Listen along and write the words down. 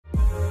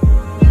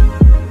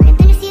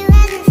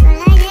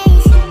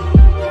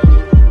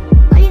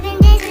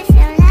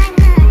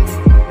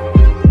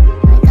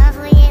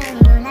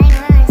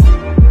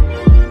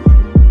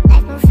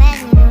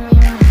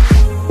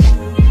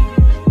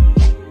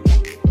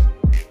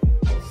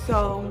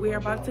So we're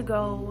about to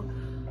go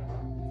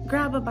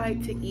grab a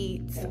bite to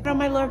eat. Put on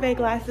my Lorve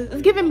glasses.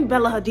 It's giving me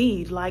Bella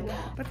Hadid. Like,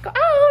 let's go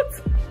out.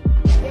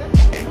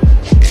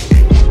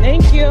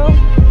 Thank you.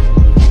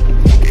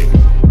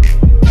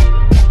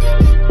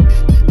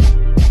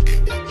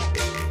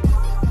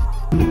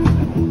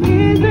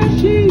 Isn't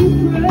she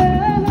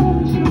precious?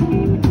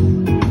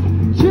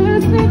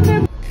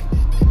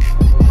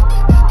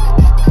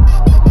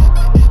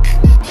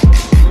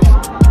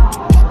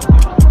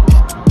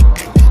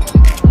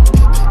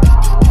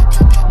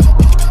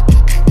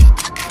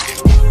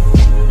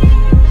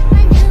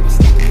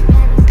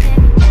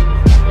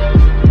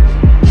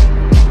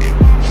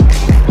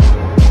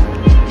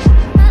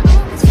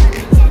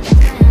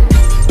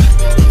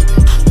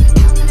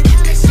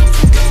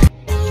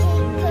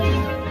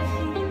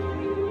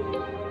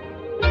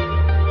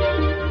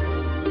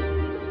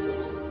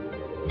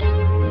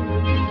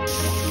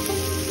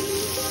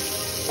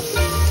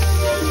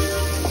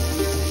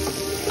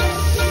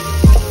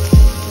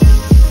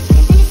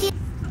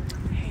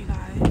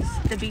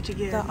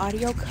 The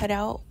audio cut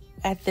out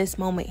at this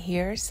moment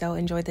here, so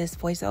enjoy this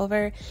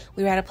voiceover.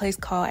 We were at a place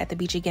called At the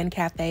Beach Again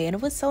Cafe, and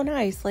it was so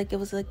nice. Like, it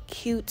was a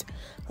cute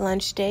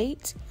lunch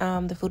date.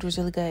 The food was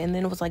really good, and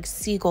then it was like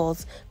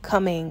seagulls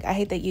coming. I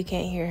hate that you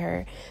can't hear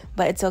her,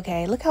 but it's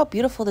okay. Look how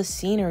beautiful the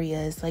scenery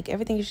is. Like,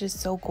 everything is just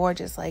so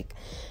gorgeous, like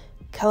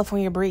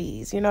California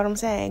breeze, you know what I'm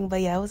saying?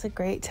 But yeah, it was a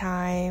great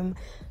time.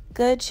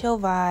 Good chill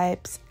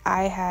vibes.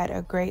 I had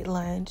a great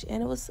lunch,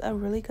 and it was a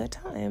really good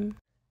time.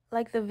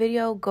 Like, the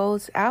video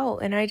goes out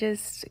and I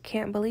just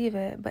can't believe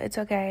it, but it's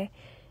okay.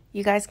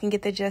 You guys can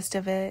get the gist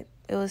of it.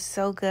 It was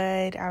so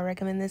good. I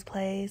recommend this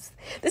place.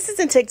 This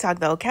isn't TikTok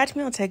though. Catch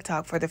me on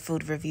TikTok for the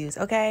food reviews,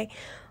 okay?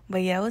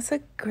 But yeah, it was a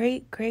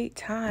great, great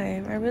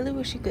time. I really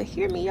wish you could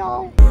hear me,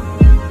 y'all.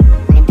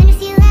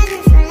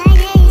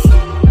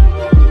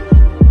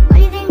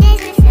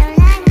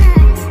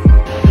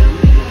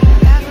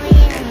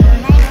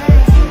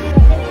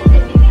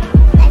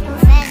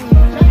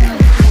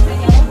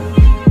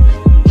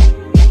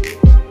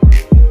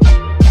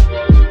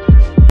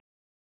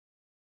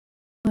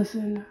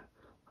 Listen,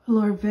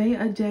 Lorve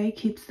a day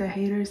keeps the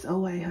haters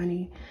away,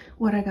 honey.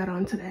 What I got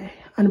on today?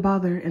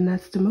 Unbothered, and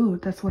that's the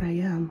mood. That's what I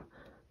am.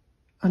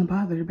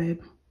 Unbothered,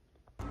 babe.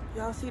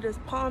 Y'all see this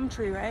palm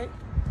tree, right?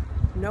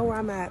 Know where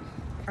I'm at.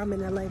 I'm in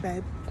LA,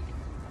 babe.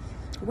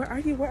 Where are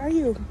you? Where are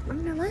you?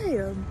 I'm in LA.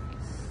 You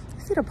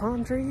see the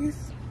palm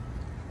trees?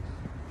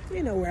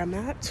 You know where I'm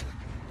at.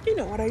 You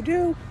know what I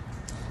do.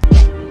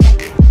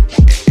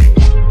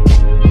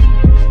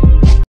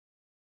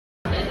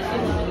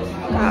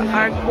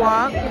 Our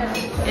guac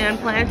and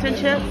plantain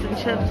chips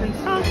and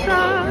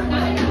salsa.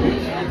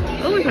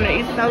 Oh, we're gonna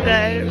eat so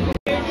good.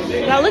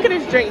 Y'all, look at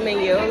this drink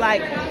menu.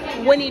 Like,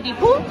 Winnie the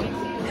Pooh.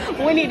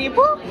 Winnie the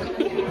Pooh.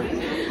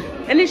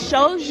 And it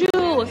shows you,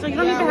 so you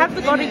don't even have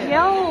to go to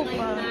Yelp.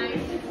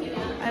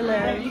 I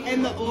live.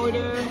 And the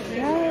order.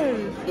 Yes,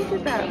 look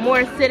at that.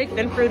 More acidic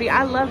than fruity.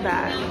 I love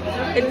that.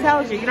 It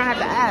tells you. You don't have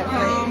to ask.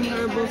 Calm,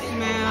 herbal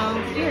smell.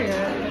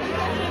 Yeah.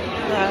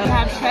 We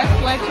have tres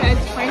leches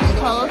French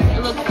toast.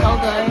 It looks so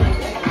good.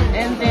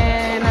 And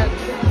then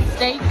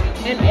steak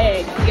and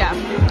eggs. Yeah.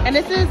 And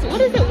this is,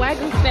 what is it?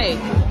 Wagyu steak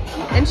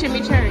and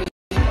chimichurri.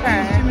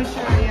 Okay.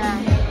 Chimichurri,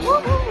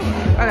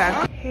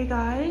 yeah. Okay. Hey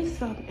guys,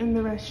 so I'm in the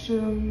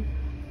restroom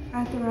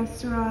at the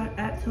restaurant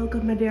at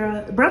Toca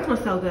Madera. The brunch was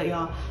so good,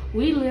 y'all.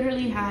 We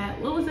literally had,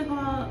 what was it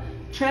called?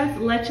 Tres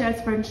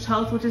leches French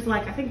toast, which is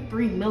like, I think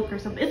 3 milk or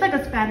something. It's like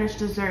a Spanish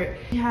dessert.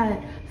 We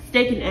had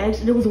steak and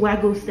eggs, and it was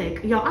Wagyu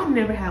steak. Y'all, I've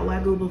never had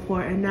Wagyu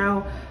before, and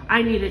now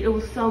I need it. It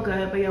was so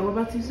good. But yeah, we're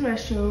about to use the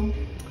restroom.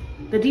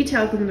 The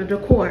details in the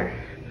decor.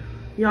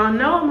 Y'all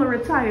know I'm a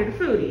retired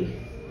foodie.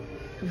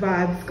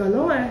 Vibes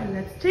galore.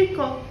 Let's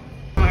tinkle.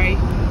 Sorry,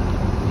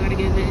 gotta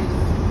get this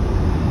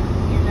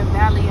in the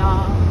valley,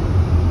 y'all.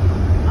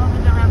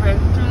 Over the river,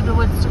 through the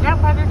woods to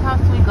grandfather's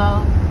house we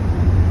go.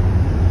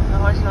 The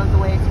horse knows the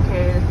way to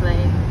carry the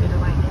sleigh. Get the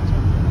right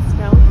engine.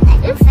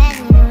 Let's go.